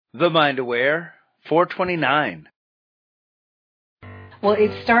The Mind Aware, 429. Well,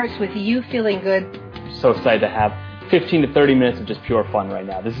 it starts with you feeling good. So excited to have 15 to 30 minutes of just pure fun right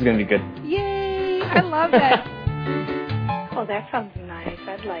now. This is going to be good. Yay! I love that. Oh, that sounds nice.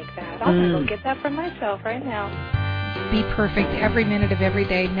 I'd like that. I'm going to go get that for myself right now. Be perfect every minute of every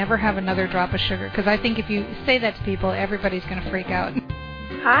day. Never have another drop of sugar. Because I think if you say that to people, everybody's going to freak out.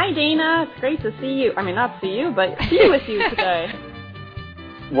 Hi, Dana. It's great to see you. I mean, not see you, but see with you today.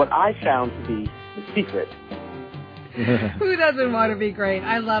 What I found to be the secret. Who doesn't want to be great?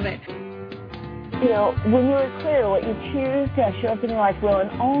 I love it. You know, when you're clear, what you choose to show up in your life will, and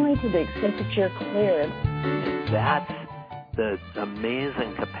only to the extent that you're clear. That's the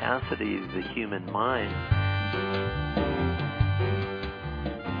amazing capacity of the human mind.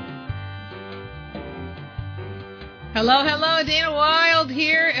 Hello, Dana Wilde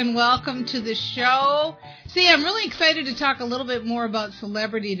here, and welcome to the show. See, I'm really excited to talk a little bit more about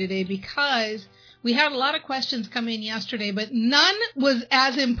celebrity today because we had a lot of questions come in yesterday, but none was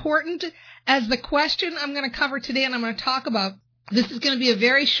as important as the question I'm going to cover today and I'm going to talk about. This is going to be a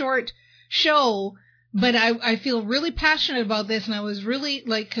very short show, but I feel really passionate about this, and I was really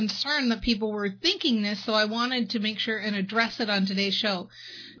concerned that people were thinking this, so I wanted to make sure and address it on today's show.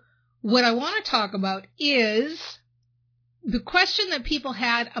 What I want to talk about is the question that people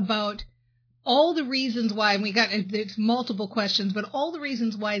had about all the reasons why, and there's multiple questions, but all the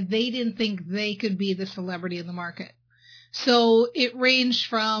reasons why they didn't think they could be the celebrity in the market. So it ranged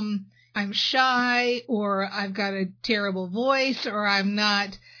from I'm shy, or I've got a terrible voice, or I'm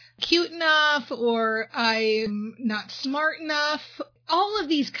not cute enough, or I'm not smart enough. All of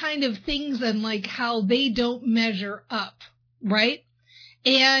these kind of things, and how they don't measure up, right?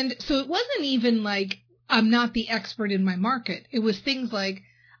 And so it wasn't even I'm not the expert in my market. It was things like,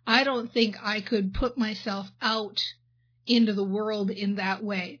 I don't think I could put myself out into the world in that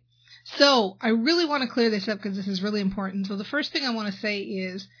way. So I really want to clear this up because this is really important. So the first thing I want to say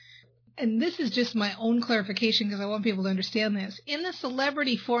is, and this is just my own clarification because I want people to understand this, in the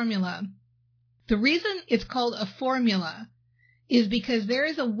celebrity formula, the reason it's called a formula is because there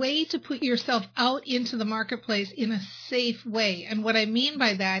is a way to put yourself out into the marketplace in a safe way. And what I mean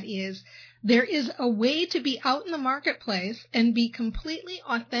by that is, there is a way to be out in the marketplace and be completely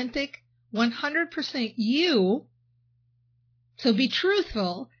authentic, 100% you. So be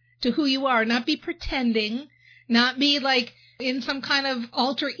truthful to who you are, not be pretending, not be in some kind of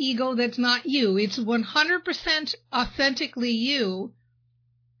alter ego that's not you. It's 100% authentically you,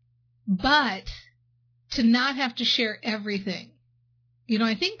 but to not have to share everything. You know,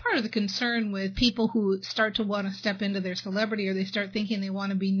 I think part of the concern with people who start to want to step into their celebrity, or they start thinking they want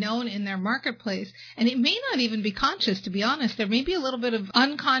to be known in their marketplace, and it may not even be conscious, to be honest. There may be a little bit of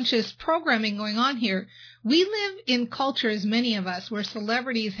unconscious programming going on here. We live in cultures, many of us, where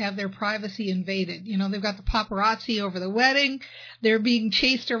celebrities have their privacy invaded. You know, they've got the paparazzi over the wedding. They're being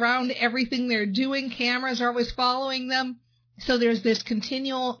chased around everything they're doing. Cameras are always following them. So there's this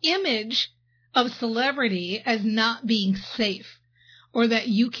continual image of celebrity as not being safe, or that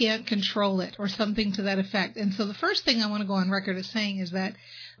you can't control it, or something to that effect. And so the first thing I want to go on record as saying is that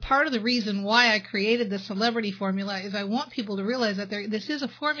part of the reason why I created the celebrity formula is I want people to realize that this is a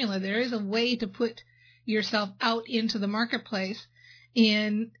formula. There is a way to put yourself out into the marketplace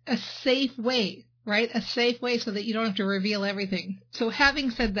in a safe way, right? A safe way so that you don't have to reveal everything. So having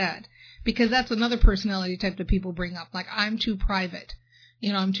said that, because that's another personality type that people bring up, I'm too private.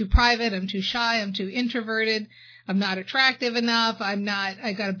 You know, I'm too private, I'm too shy, I'm too introverted, I'm not attractive enough, I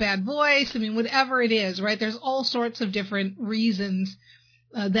got a bad voice, whatever it is, right? There's all sorts of different reasons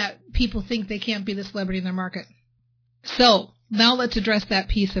that people think they can't be the celebrity in their market. So, now let's address that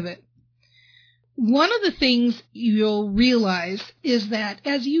piece of it. One of the things you'll realize is that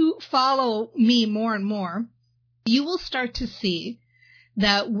as you follow me more and more, you will start to see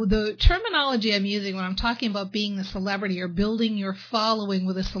that the terminology I'm using when I'm talking about being the celebrity or building your following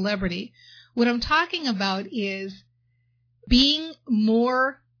with a celebrity, what I'm talking about is being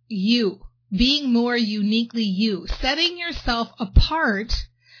more you, being more uniquely you, setting yourself apart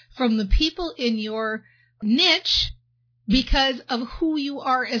from the people in your niche because of who you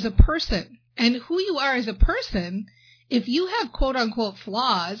are as a person. And who you are as a person, if you have quote-unquote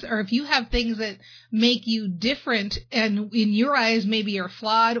flaws, or if you have things that make you different and in your eyes maybe are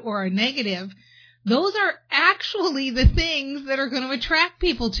flawed or are negative, those are actually the things that are going to attract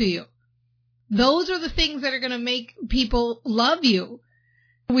people to you. Those are the things that are going to make people love you.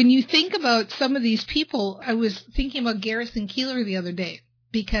 When you think about some of these people, I was thinking about Garrison Keillor the other day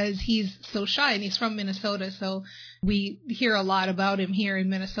because he's so shy and he's from Minnesota, so we hear a lot about him here in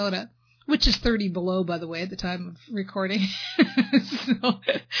Minnesota. which is 30 below, by the way, at the time of recording. So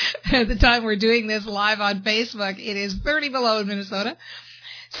at the time we're doing this live on Facebook, it is 30 below in Minnesota.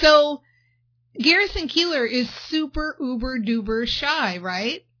 So Garrison Keillor is super uber duper shy,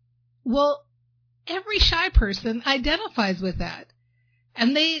 right? Well, every shy person identifies with that,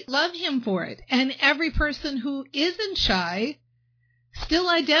 and they love him for it. And every person who isn't shy still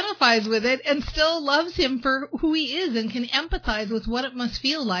identifies with it and still loves him for who he is and can empathize with what it must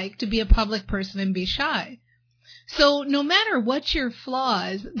feel like to be a public person and be shy. So no matter what your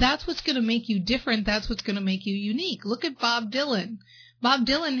flaws, that's what's going to make you different. That's what's going to make you unique. Look at Bob Dylan. Bob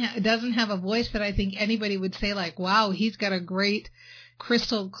Dylan doesn't have a voice that I think anybody would say like, wow, he's got a great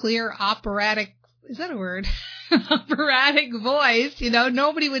crystal clear operatic, is that a word? Operatic voice. You know,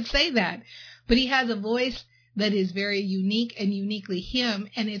 nobody would say that. But he has a voice that is very unique and uniquely him,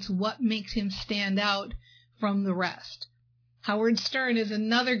 and it's what makes him stand out from the rest. Howard Stern is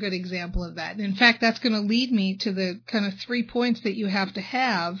another good example of that. And in fact, that's going to lead me to the kind of 3 points that you have to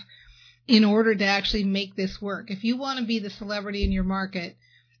have in order to actually make this work. If you want to be the celebrity in your market,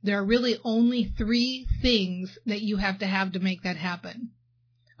 there are really only 3 things that you have to make that happen.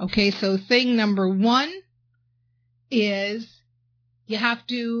 Okay, so thing number 1 is you have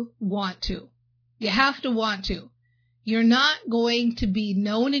to want to. You have to want to. You're not going to be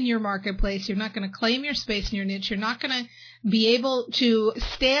known in your marketplace. You're not going to claim your space in your niche. You're not going to be able to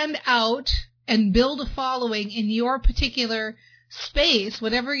stand out and build a following in your particular space,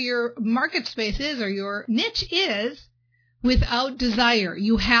 whatever your market space is or your niche is, without desire.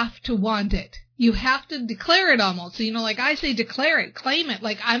 You have to want it. You have to declare it almost. So, like I say, declare it, claim it,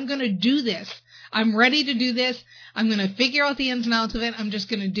 like I'm going to do this. I'm ready to do this. I'm going to figure out the ins and outs of it. I'm just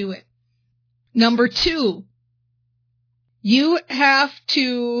going to do it. Number 2, you have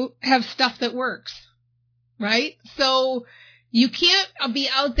to have stuff that works, right? So you can't be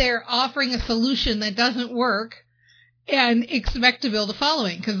out there offering a solution that doesn't work and expect to build a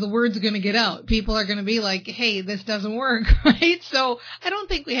following, because the word's going to get out. People are going to be like, hey, this doesn't work, right? So I don't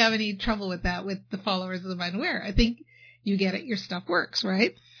think we have any trouble with that with the followers of the Mind Aware. I think you get it, your stuff works,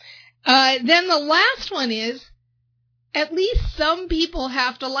 right? Then the last one is, at least some people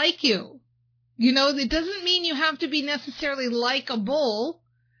have to like you. It doesn't mean you have to be necessarily likable.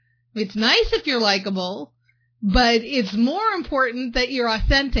 It's nice if you're likable, but it's more important that you're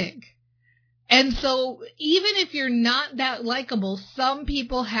authentic. And so even if you're not that likable, some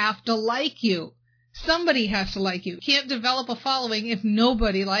people have to like you. Somebody has to like you. You can't develop a following if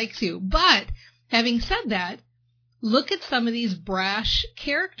nobody likes you. But having said that, look at some of these brash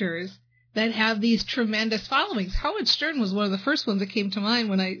characters that have these tremendous followings. Howard Stern was one of the first ones that came to mind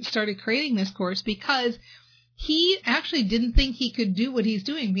when I started creating this course, because he actually didn't think he could do what he's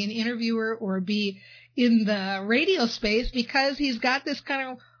doing, be an interviewer or be in the radio space, because he's got this kind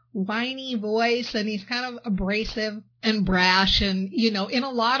of whiny voice and he's kind of abrasive and brash and, in a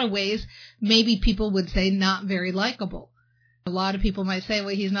lot of ways, maybe people would say not very likable. A lot of people might say,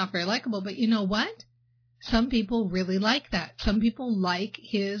 well, he's not very likable, but you know what? Some people really like that. Some people like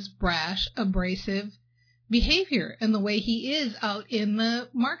his brash, abrasive behavior and the way he is out in the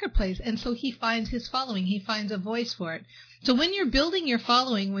marketplace. And so he finds his following. He finds a voice for it. So when you're building your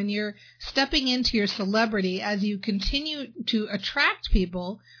following, when you're stepping into your celebrity, as you continue to attract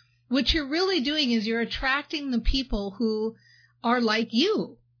people, what you're really doing is you're attracting the people who are like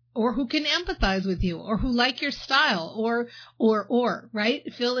you, or who can empathize with you, or who like your style, or, right?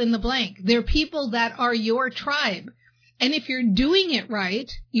 Fill in the blank. They're people that are your tribe. And if you're doing it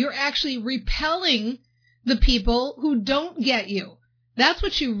right, you're actually repelling the people who don't get you. That's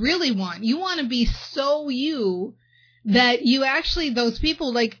what you really want. You want to be so you that you actually, those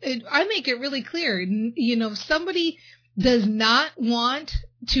people, like, I make it really clear, if somebody does not want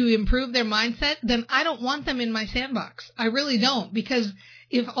to improve their mindset, then I don't want them in my sandbox. I really don't, because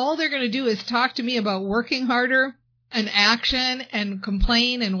if all they're going to do is talk to me about working harder and action and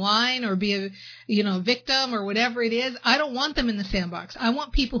complain and whine or be a, victim or whatever it is, I don't want them in the sandbox. I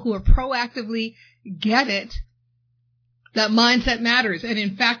want people who are proactively get it, that mindset matters. And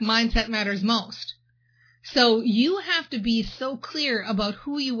in fact, mindset matters most. So you have to be so clear about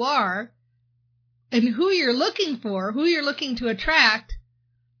who you are and who you're looking for, who you're looking to attract,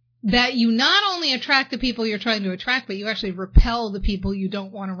 that you not only attract the people you're trying to attract, but you actually repel the people you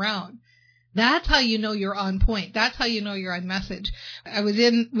don't want around. That's how you know you're on point. That's how you know you're on message. I was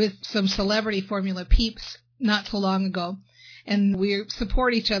in with some celebrity formula peeps not so long ago, and we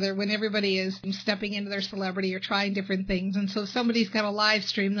support each other when everybody is stepping into their celebrity or trying different things. And so somebody's got a live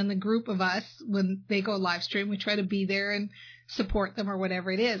stream, then the group of us, when they go live stream, we try to be there and support them or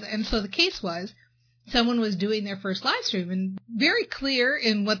whatever it is. And so the case was, someone was doing their first live stream and very clear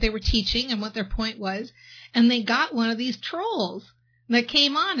in what they were teaching and what their point was. And they got one of these trolls that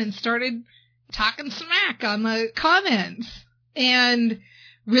came on and started talking smack on the comments and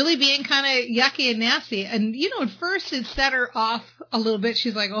really being kind of yucky and nasty. And, at first it set her off a little bit.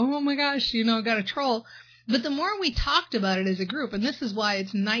 She's like, oh my gosh, got a troll. But the more we talked about it as a group, and this is why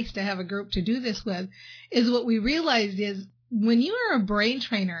it's nice to have a group to do this with, is what we realized is when you are a brain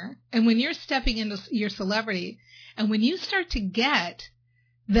trainer and when you're stepping into your celebrity and when you start to get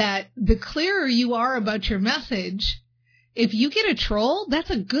that the clearer you are about your message, if you get a troll, that's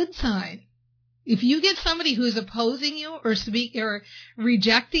a good sign. If you get somebody who's opposing you or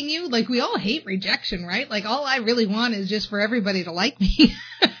rejecting you, like we all hate rejection, right? Like all I really want is just for everybody to like me.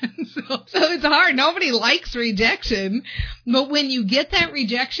 So it's hard. Nobody likes rejection. But when you get that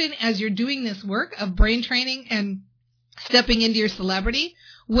rejection as you're doing this work of brain training and stepping into your celebrity,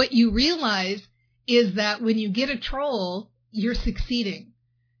 what you realize is that when you get a troll, you're succeeding.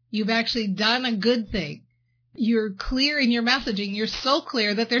 You've actually done a good thing. You're clear in your messaging. You're so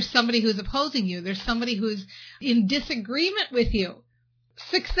clear that there's somebody who's opposing you. There's somebody who's in disagreement with you.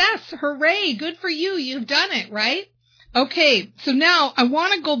 Success. Hooray. Good for you. You've done it, right? Okay. So now I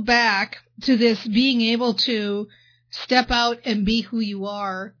want to go back to this being able to step out and be who you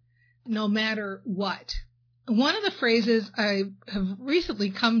are no matter what. One of the phrases I have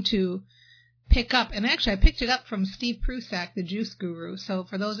recently come to pick up, and actually I picked it up from Steve Prusak, the Juice Guru. So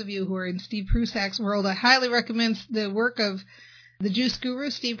for those of you who are in Steve Prusak's world, I highly recommend the work of the Juice Guru,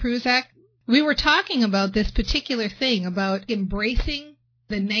 Steve Prusak. We were talking about this particular thing about embracing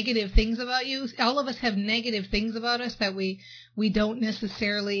the negative things about you. All of us have negative things about us that we don't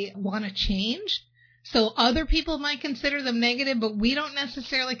necessarily want to change. So other people might consider them negative, but we don't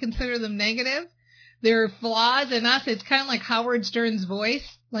necessarily consider them negative. There are flaws in us. It's kind of like Howard Stern's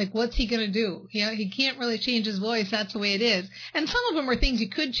voice. Like, what's he going to do? He can't really change his voice. That's the way it is. And some of them are things you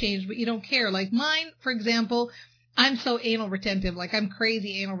could change, but you don't care. Like mine, for example, I'm so anal retentive. Like, I'm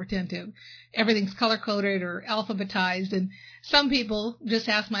crazy anal retentive. Everything's color-coded or alphabetized. And some people, just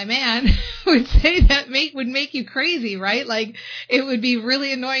ask my man, would say that would make you crazy, right? Like, it would be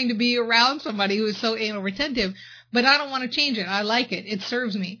really annoying to be around somebody who is so anal retentive. But I don't want to change it. I like it. It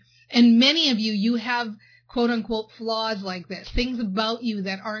serves me. And many of you have quote-unquote flaws like this, things about you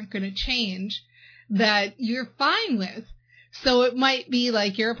that aren't going to change that you're fine with. So it might be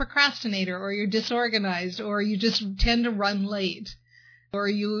like you're a procrastinator or you're disorganized or you just tend to run late or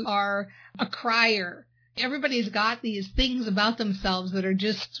you are a crier. Everybody's got these things about themselves that are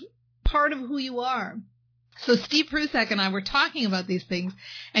just part of who you are. So Steve Prusak and I were talking about these things,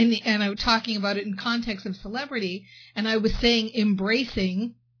 and I was talking about it in context of celebrity, and I was saying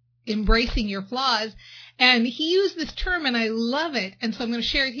embracing your flaws. And he used this term, and I love it. And so I'm going to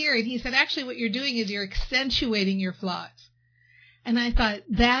share it here. And he said, actually, what you're doing is you're accentuating your flaws. And I thought,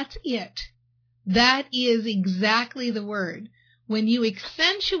 that's it. That is exactly the word. When you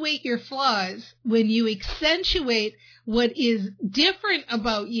accentuate your flaws, when you accentuate what is different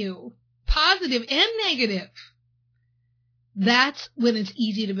about you, positive and negative, that's when it's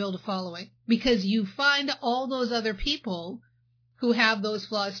easy to build a following. Because you find all those other people who have those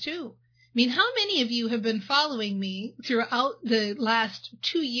flaws too. I mean, how many of you have been following me throughout the last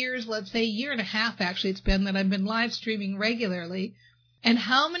 2 years, let's say, year and a half actually it's been that I've been live streaming regularly, and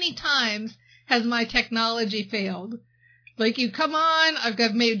how many times has my technology failed? Like, you come on, I've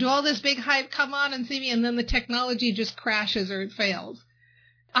got maybe do all this big hype, come on and see me, and then the technology just crashes or it fails.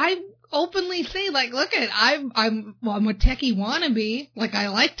 I openly say, like, look I'm a techie wannabe. Like, I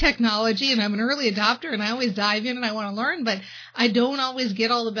like technology and I'm an early adopter and I always dive in and I want to learn, but I don't always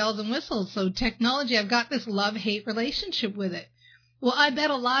get all the bells and whistles. So technology, I've got this love-hate relationship with it. Well, I bet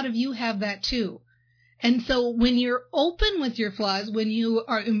a lot of you have that too. And so when you're open with your flaws, when you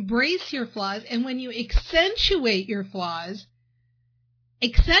embrace your flaws, and when you accentuate your flaws,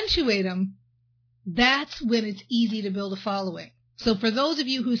 accentuate them, that's when it's easy to build a following. So for those of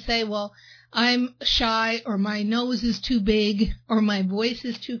you who say, well, I'm shy, or my nose is too big, or my voice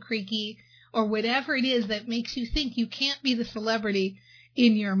is too creaky, or whatever it is that makes you think you can't be the celebrity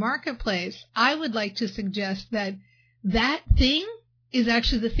in your marketplace, I would like to suggest that that thing is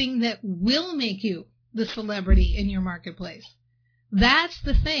actually the thing that will make you the celebrity in your marketplace. That's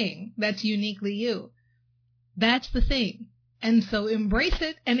the thing that's uniquely you. That's the thing. And so embrace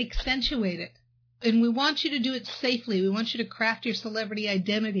it and accentuate it. And we want you to do it safely. We want you to craft your celebrity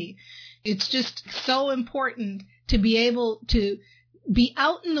identity. It's just so important to be able to be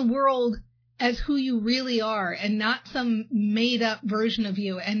out in the world as who you really are, and not some made-up version of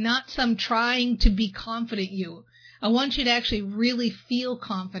you, and not some trying to be confident you. I want you to actually really feel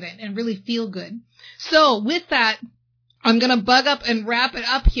confident and really feel good. So with that, I'm going to bug up and wrap it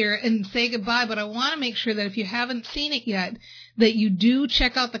up here and say goodbye, but I want to make sure that if you haven't seen it yet, that you do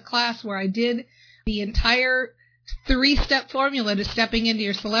check out the class where I did the entire 3-step formula to stepping into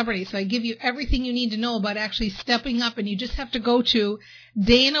your celebrity. So I give you everything you need to know about actually stepping up, and you just have to go to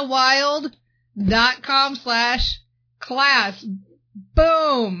DanaWild.com/class.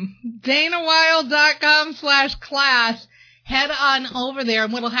 Boom! DanaWild.com/class. Head on over there,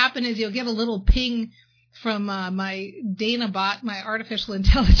 and what'll happen is you'll get a little ping from my DanaBot, my artificial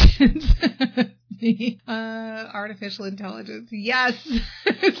intelligence. Artificial intelligence, yes.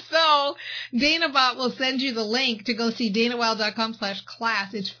 So DanaBot will send you the link to go see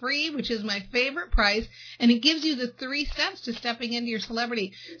DanaWild.com/class. It's free, which is my favorite price, and it gives you the 3 steps to stepping into your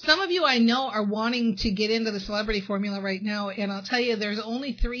celebrity. Some of you I know are wanting to get into the celebrity formula right now, and I'll tell you there's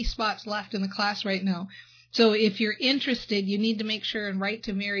only 3 spots left in the class right now. So if you're interested, you need to make sure and write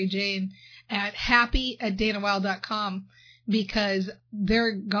to Mary Jane at happy@DanaWild.com, because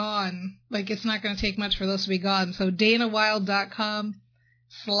they're gone. Like, it's not going to take much for those to be gone. So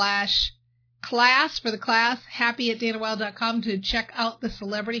DanaWild.com/class for the class, happy@DanaWild.com to check out the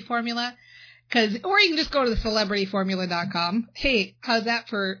celebrity formula. Or you can just go to thecelebrityformula.com. Hey, how's that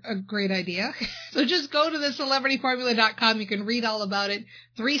for a great idea? So just go to thecelebrityformula.com. You can read all about it.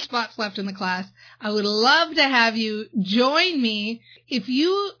 3 spots left in the class. I would love to have you join me. If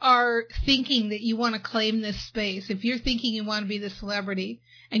you are thinking that you want to claim this space, if you're thinking you want to be the celebrity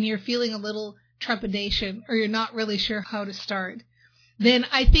and you're feeling a little trepidation or you're not really sure how to start, then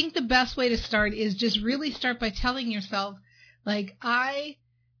I think the best way to start is just really start by telling yourself, like, I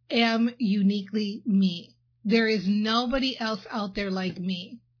am uniquely me. There is nobody else out there like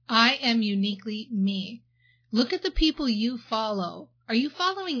me. I am uniquely me. Look at the people you follow. Are you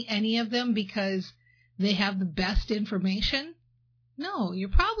following any of them because they have the best information? No, you're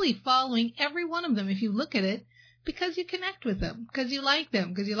probably following every one of them, if you look at it, because you connect with them, because you like them,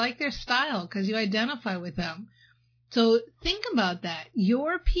 because you like their style, because you identify with them. So think about that.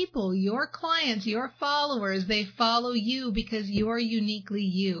 Your people, your clients, your followers, they follow you because you're uniquely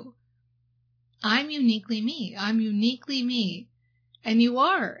you. I'm uniquely me. I'm uniquely me. And you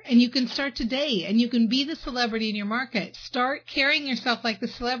are. And you can start today. And you can be the celebrity in your market. Start carrying yourself like the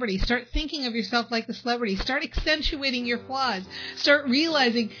celebrity. Start thinking of yourself like the celebrity. Start accentuating your flaws. Start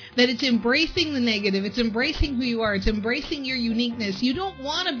realizing that it's embracing the negative. It's embracing who you are. It's embracing your uniqueness. You don't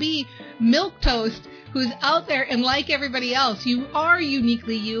want to be milquetoast who's out there and like everybody else. You are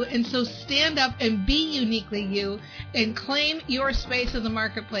uniquely you, and so stand up and be uniquely you and claim your space in the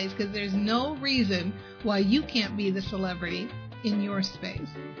marketplace, because there's no reason why you can't be the celebrity in your space.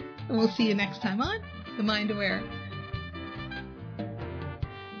 And we'll see you next time on The Mind Aware.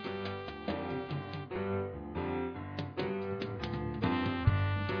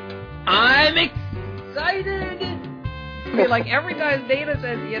 I'm excited! I mean, like every time Dana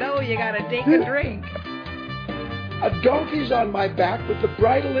says, you gotta take a drink. A donkey's on my back with the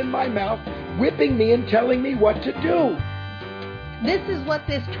bridle in my mouth, whipping me and telling me what to do. This is what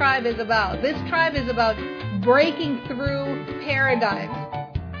this tribe is about. This tribe is about breaking through paradigms.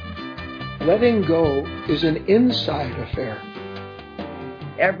 Letting go is an inside affair.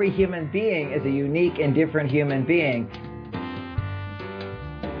 Every human being is a unique and different human being.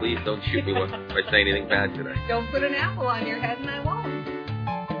 Please don't shoot me by saying anything bad today. Don't put an apple on your head and I won't.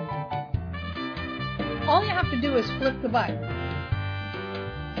 All you have to do is flip the button.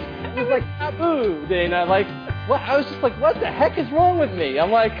 It was like taboo, Dana. Like, what? I was just like, what the heck is wrong with me?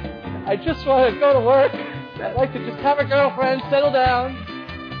 I'm like, I just want to go to work. I'd like to just have a girlfriend, settle down.